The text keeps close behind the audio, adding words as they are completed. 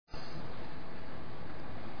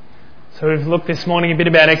So we've looked this morning a bit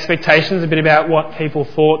about expectations, a bit about what people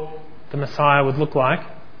thought the Messiah would look like.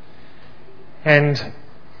 And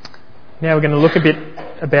now we're going to look a bit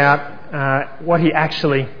about what he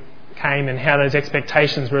actually came and how those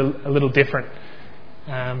expectations were a little different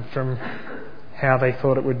from how they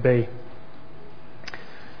thought it would be.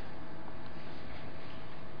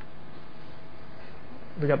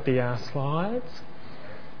 We've got the slides.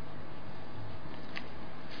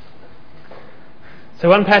 So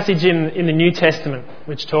one passage in the New Testament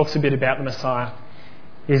which talks a bit about the Messiah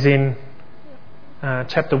is in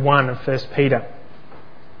chapter 1 of 1 Peter,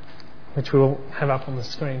 which we'll have up on the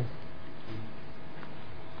screen.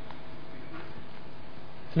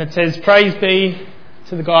 And it says, "Praise be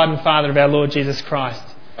to the God and Father of our Lord Jesus Christ.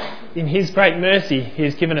 In his great mercy he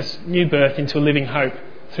has given us new birth into a living hope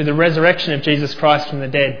through the resurrection of Jesus Christ from the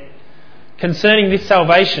dead. Concerning this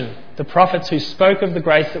salvation, the prophets who spoke of the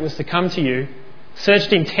grace that was to come to you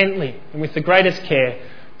searched intently and with the greatest care,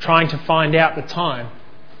 trying to find out the time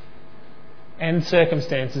and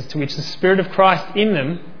circumstances to which the Spirit of Christ in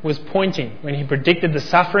them was pointing when he predicted the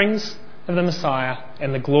sufferings of the Messiah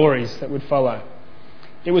and the glories that would follow.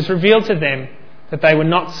 It was revealed to them that they were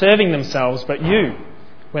not serving themselves but you,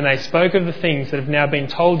 when they spoke of the things that have now been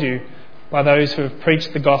told you by those who have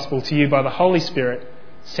preached the gospel to you by the Holy Spirit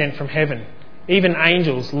sent from heaven. Even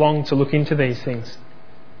angels long to look into these things."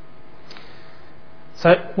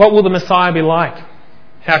 So what will the Messiah be like?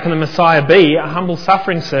 How can the Messiah be a humble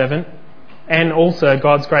suffering servant and also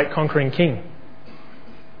God's great conquering king?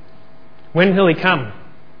 When will he come?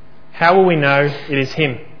 How will we know it is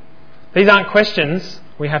him? These aren't questions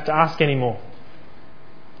we have to ask anymore.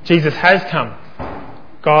 Jesus has come,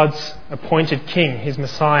 God's appointed king, his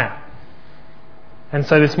Messiah. And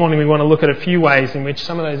so this morning we want to look at a few ways in which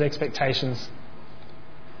some of those expectations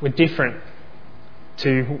were different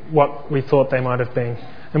to what we thought they might have been.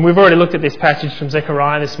 And we've already looked at this passage from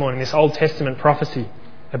Zechariah this morning, this Old Testament prophecy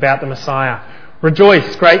about the Messiah.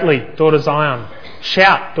 "Rejoice greatly, daughter Zion.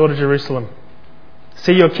 Shout, daughter Jerusalem.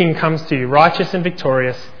 See, your king comes to you, righteous and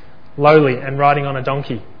victorious, lowly and riding on a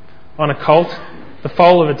donkey, on a colt, the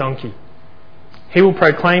foal of a donkey. He will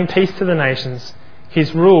proclaim peace to the nations.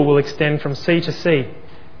 His rule will extend from sea to sea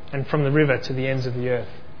and from the river to the ends of the earth."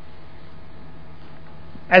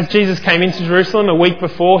 As Jesus came into Jerusalem a week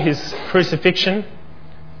before his crucifixion,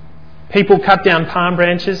 people cut down palm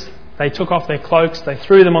branches, they took off their cloaks, they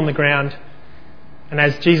threw them on the ground, and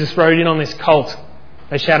as Jesus rode in on this colt,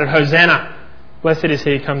 they shouted, "Hosanna! Blessed is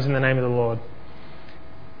he who comes in the name of the Lord."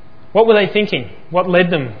 What were they thinking? What led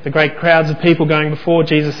them, the great crowds of people going before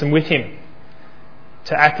Jesus and with him,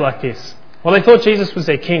 to act like this? Well, they thought Jesus was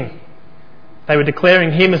their king. They were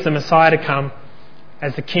declaring him as the Messiah to come,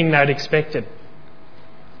 as the king they had expected.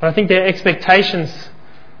 But I think their expectations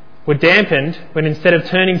were dampened when, instead of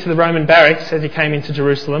turning to the Roman barracks as he came into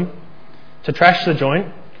Jerusalem to trash the joint,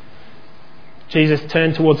 Jesus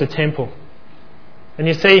turned towards the temple. And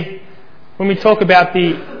you see, when we talk about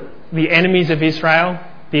the enemies of Israel,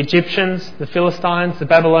 the Egyptians, the Philistines, the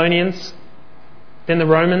Babylonians, then the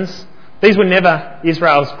Romans, these were never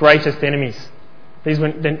Israel's greatest enemies. These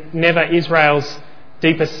were never Israel's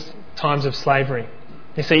deepest times of slavery.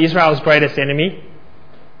 You see, Israel's greatest enemy,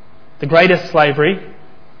 the greatest slavery,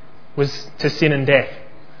 was to sin and death.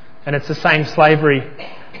 And it's the same slavery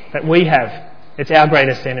that we have. It's our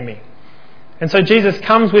greatest enemy. And so Jesus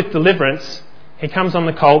comes with deliverance. He comes on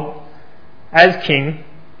the colt as king,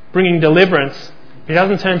 bringing deliverance. He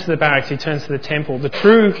doesn't turn to the barracks, he turns to the temple. The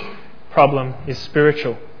true problem is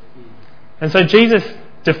spiritual. And so Jesus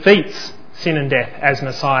defeats sin and death as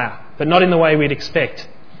Messiah, but not in the way we'd expect.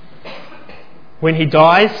 When he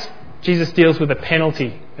dies, Jesus deals with the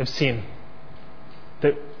penalty of sin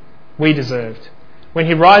that we deserved. When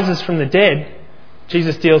he rises from the dead,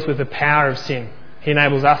 Jesus deals with the power of sin. He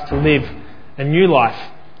enables us to live a new life,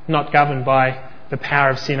 not governed by the power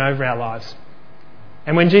of sin over our lives.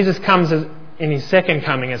 And when Jesus comes in his second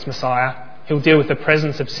coming as Messiah, he'll deal with the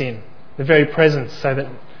presence of sin, the very presence, so that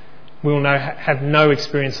we will have no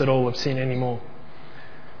experience at all of sin anymore.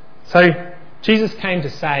 So Jesus came to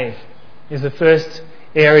save is the first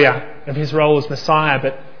area of his role as Messiah,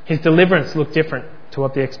 but his deliverance looked different to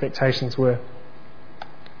what the expectations were.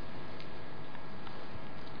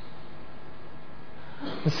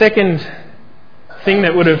 The second thing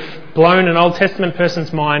that would have blown an Old Testament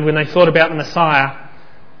person's mind when they thought about the Messiah,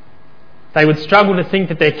 they would struggle to think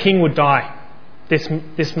that their king would die.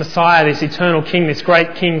 This Messiah, this eternal king, this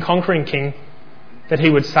great king, conquering king, that he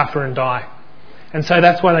would suffer and die. And so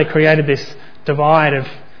that's why they created this divide of,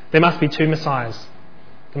 there must be two Messiahs.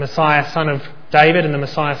 The Messiah, son of David, and the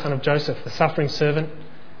Messiah, son of Joseph, the suffering servant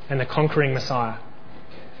and the conquering Messiah.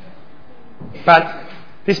 But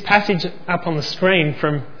this passage up on the screen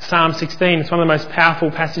from Psalm 16 is one of the most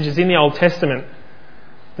powerful passages in the Old Testament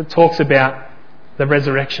that talks about the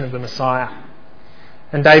resurrection of the Messiah.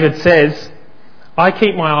 And David says, "I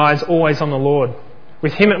keep my eyes always on the Lord.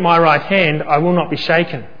 With him at my right hand, I will not be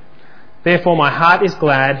shaken. Therefore my heart is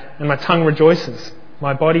glad and my tongue rejoices.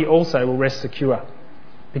 My body also will rest secure.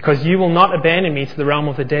 Because you will not abandon me to the realm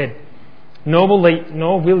of the dead, nor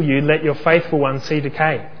will you let your faithful one see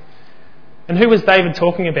decay." And who was David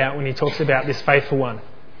talking about when he talks about this faithful one?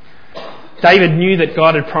 David knew that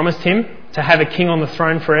God had promised him to have a king on the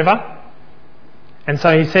throne forever. And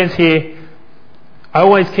so he says here, "I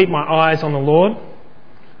always keep my eyes on the Lord.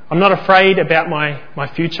 I'm not afraid about my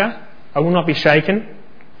future. I will not be shaken,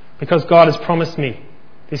 because God has promised me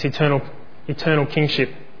this eternal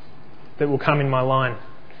kingship that will come in my line."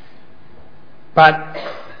 But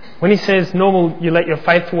when he says, "Nor will you let your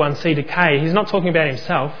faithful one see decay," he's not talking about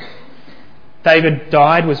himself. David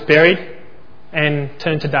died, was buried, and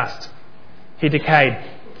turned to dust. He decayed.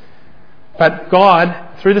 But God,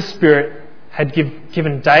 through the Spirit, had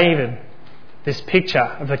given David this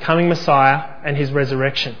picture of the coming Messiah and his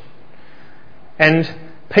resurrection. And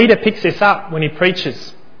Peter picks this up when he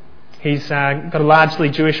preaches. He's got a largely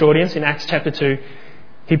Jewish audience in Acts chapter 2.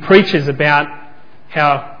 He preaches about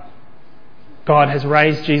how God has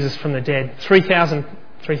raised Jesus from the dead.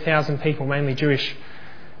 3,000 people, mainly Jewish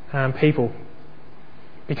people,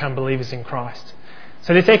 become believers in Christ.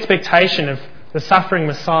 So this expectation of the suffering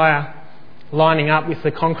Messiah lining up with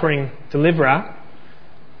the conquering deliverer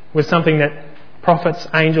was something that prophets,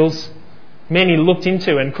 angels, many looked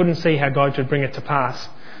into and couldn't see how God should bring it to pass.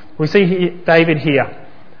 We see David here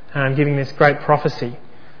giving this great prophecy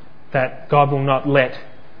that God will not let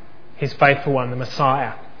his faithful one, the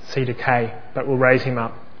Messiah, see decay, but will raise him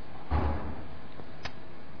up.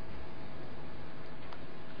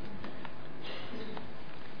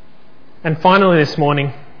 And finally this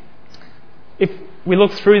morning, if we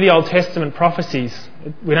look through the Old Testament prophecies,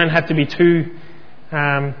 we don't have to be too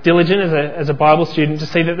diligent as a Bible student to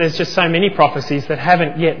see that there's just so many prophecies that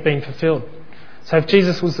haven't yet been fulfilled. So if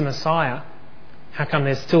Jesus was the Messiah, how come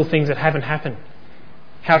there's still things that haven't happened?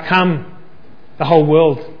 How come the whole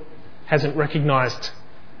world hasn't recognised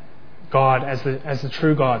God as the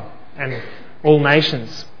true God, and all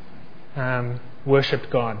nations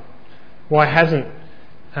worshipped God? Why hasn't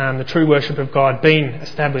the true worship of God been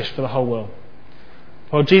established for the whole world?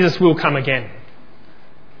 Well, Jesus will come again.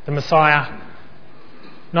 The Messiah,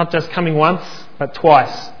 not just coming once, but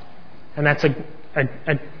twice. And that's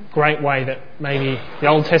a great way that maybe the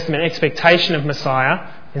Old Testament expectation of Messiah,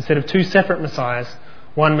 instead of two separate Messiahs,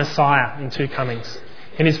 one Messiah in two comings.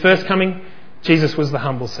 In his first coming, Jesus was the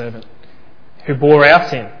humble servant who bore our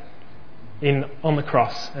sin on the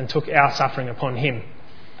cross and took our suffering upon him.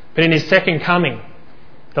 But in his second coming,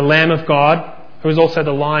 the Lamb of God, who is also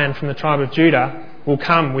the Lion from the tribe of Judah, will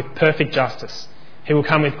come with perfect justice. He will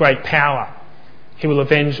come with great power. He will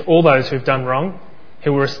avenge all those who have done wrong. He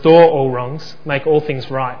will restore all wrongs, make all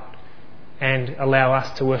things right, and allow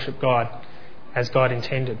us to worship God as God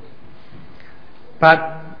intended.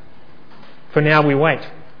 But for now we wait,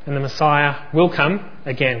 and the Messiah will come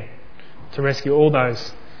again to rescue all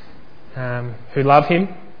those who love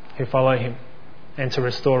him, who follow him, and to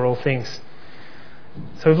restore all things.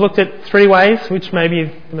 So we've looked at three ways which maybe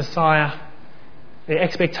the Messiah, the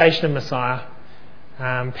expectation of Messiah,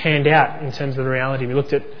 panned out in terms of the reality. We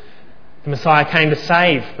looked at the Messiah came to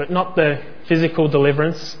save, but not the physical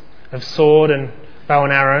deliverance of sword and bow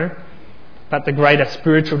and arrow, but the greater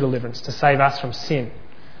spiritual deliverance to save us from sin,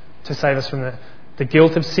 to save us from the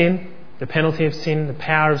guilt of sin, the penalty of sin, the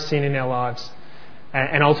power of sin in our lives,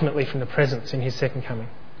 and ultimately from the presence in his second coming.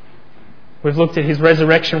 We've looked at his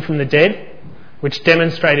resurrection from the dead, which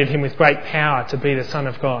demonstrated him with great power to be the Son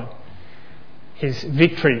of God. His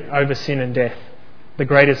victory over sin and death, the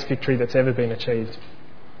greatest victory that's ever been achieved.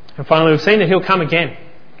 And finally, we've seen that he'll come again.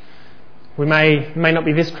 We may not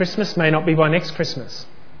be this Christmas, may not be by next Christmas,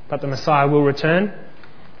 but the Messiah will return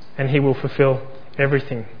and he will fulfill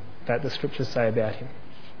everything that the Scriptures say about him.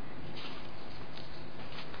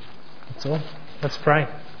 That's all. Let's pray.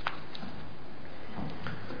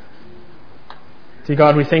 Dear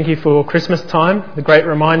God, we thank you for Christmas time, the great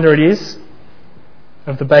reminder it is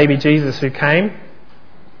of the baby Jesus who came,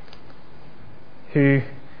 who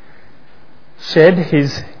shed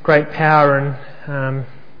his great power and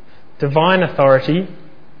divine authority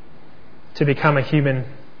to become a human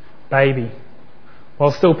baby.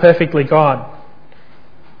 While still perfectly God,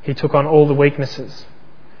 he took on all the weaknesses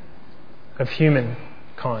of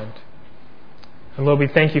humankind. And Lord, we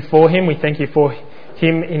thank you for him. We thank you for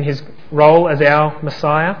him in his role as our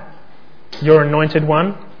Messiah. your anointed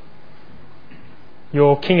one,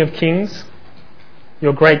 your King of Kings,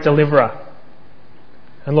 your great deliverer.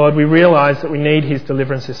 And Lord, we realise that we need his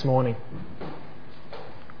deliverance this morning.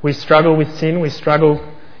 We struggle with sin, we struggle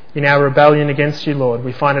in our rebellion against you, Lord.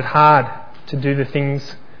 We find it hard to do the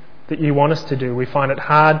things that you want us to do. We find it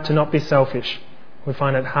hard to not be selfish. We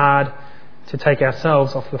find it hard to take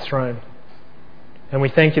ourselves off the throne. And we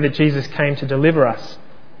thank you that Jesus came to deliver us,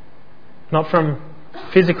 not from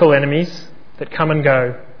physical enemies that come and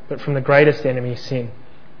go, but from the greatest enemy, sin.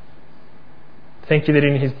 Thank you that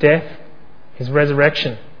in his death, his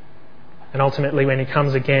resurrection, and ultimately when he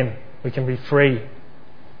comes again, we can be free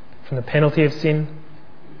from the penalty of sin,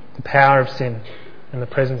 the power of sin, and the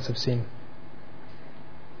presence of sin.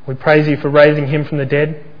 We praise you for raising him from the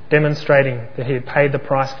dead, demonstrating that he had paid the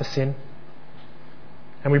price for sin.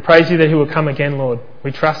 And we praise you that he will come again, Lord.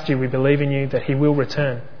 We trust you, we believe in you, that he will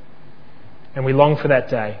return. And we long for that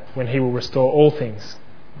day when he will restore all things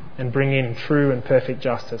and bring in true and perfect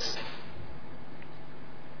justice.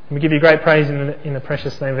 And we give you great praise in the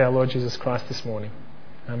precious name of our Lord Jesus Christ this morning.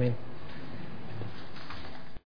 Amen.